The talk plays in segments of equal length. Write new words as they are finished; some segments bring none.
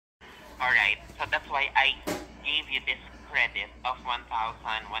Alright, so that's why I gave you this credit of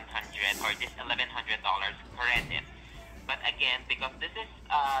 1,100 or this $1,100 credit. But again, because this is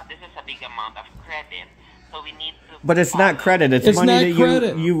a big amount of credit, so we need to. But it's not credit. It's money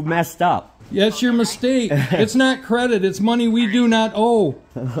that you messed up. That's your mistake. It's not credit. It's money we do not owe.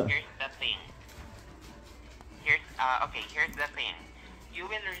 Here's the thing. Here's the thing. You will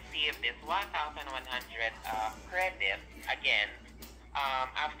receive this 1,100 credit again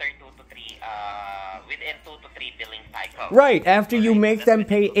after within 2 to 3 billing cycles. Right, after you make them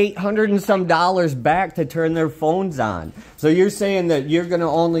pay $800 and some back to turn their phones on. So you're saying that you're going to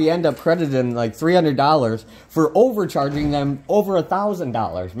only end up crediting like $300 for overcharging them over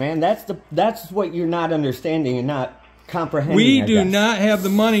 $1,000, man. That's what you're not understanding and not comprehending. We do not have the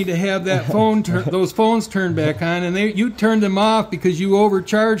money to have that those phones turned back on, and you turned them off because you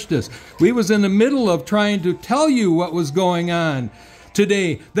overcharged us. We was in the middle of trying to tell you what was going on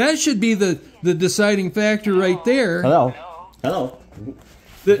today. That should be the deciding factor right there. Hello. Hello.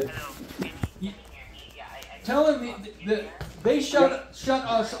 Telling me that they shut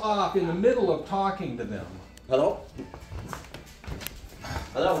us off in the middle of talking to them. Hello.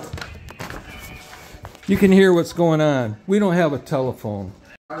 Hello. You can hear what's going on. We don't have a telephone.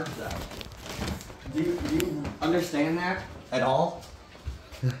 Do you understand that at all?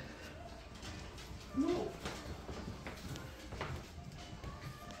 No.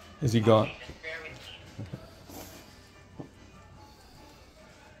 Is he gone?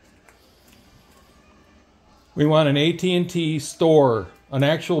 We want an AT&T store, an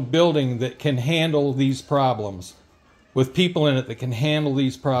actual building that can handle these problems, with people in it that can handle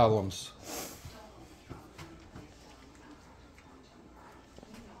these problems.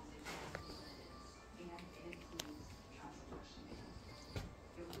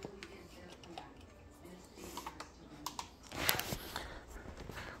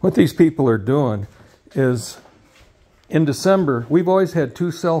 What these people are doing is, in December, we've always had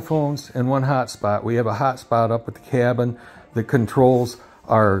 2 cell phones and 1 hotspot. We have a hotspot up at the cabin that controls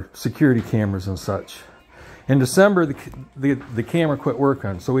our security cameras and such. In December, the camera quit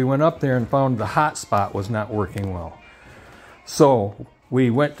working, so we went up there and found the hotspot was not working well. So we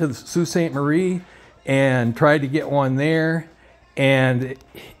went to Sault Ste. Marie and tried to get one there, and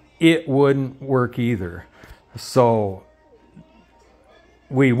it wouldn't work either. So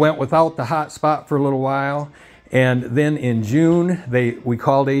we went without the hotspot for a little while, and then in June we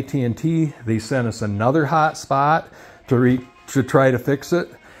called AT&T. They sent us another hotspot to try to fix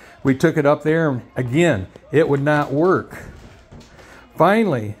it. We took it up there, and again, it would not work.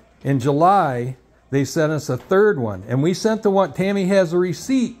 Finally, in July, they sent us a third one, and we sent the one. Tammy has a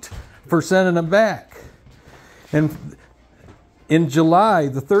receipt for sending them back. And in July,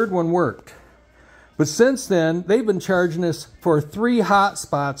 the third one worked. But since then, they've been charging us for 3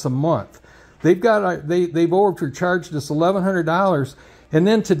 hotspots a month. They've overcharged us $1,100. And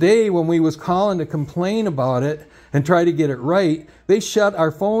then today, when we was calling to complain about it and try to get it right, they shut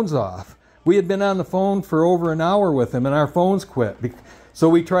our phones off. We had been on the phone for over an hour with them, and our phones quit. So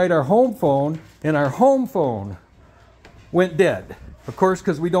we tried our home phone, and our home phone went dead. Of course,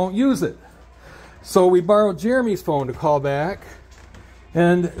 because we don't use it. So we borrowed Jeremy's phone to call back,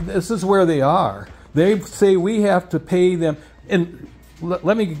 and this is where they are. They say we have to pay them. And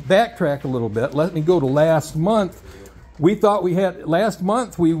let me backtrack a little bit. Let me go to last month. We thought we had, last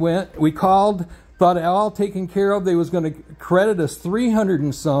month we called, thought it all taken care of. They was going to credit us 300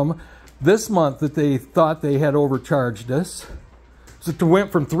 and some. This month that they thought they had overcharged us. So it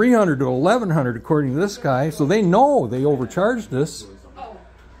went from 300 to 1,100 according to this guy. So they know they overcharged us.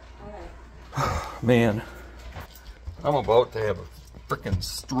 Man, I'm about to have a freaking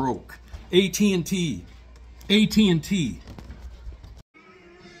stroke. AT&T. AT&T.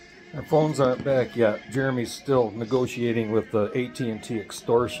 Our phones aren't back yet. Jeremy's still negotiating with the AT&T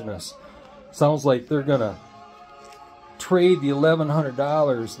extortionists. Sounds like they're going to trade the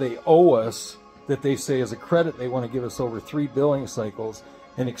 $1,100 they owe us, that they say is a credit they want to give us over 3 billing cycles,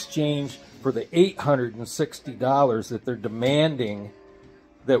 in exchange for the $860 that they're demanding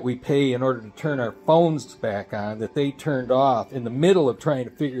that we pay in order to turn our phones back on, that they turned off in the middle of trying to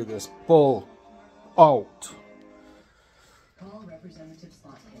figure this full out.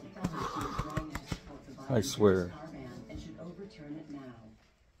 I swear.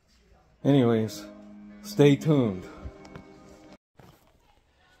 Anyways, stay tuned.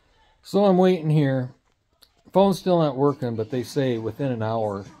 So I'm waiting here. Phone's still not working, but they say within an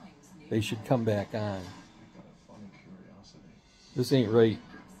hour they should come back on. This ain't right.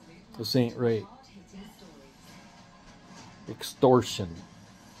 This ain't right. Extortion,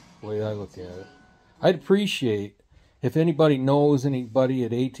 the way I look at it. I'd appreciate If anybody knows anybody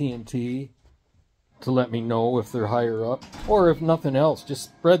at AT&T, to let me know if they're higher up, or if nothing else, just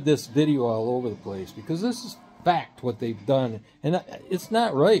spread this video all over the place, because this is fact what they've done, and it's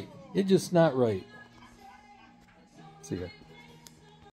not right. It's just not right. See ya.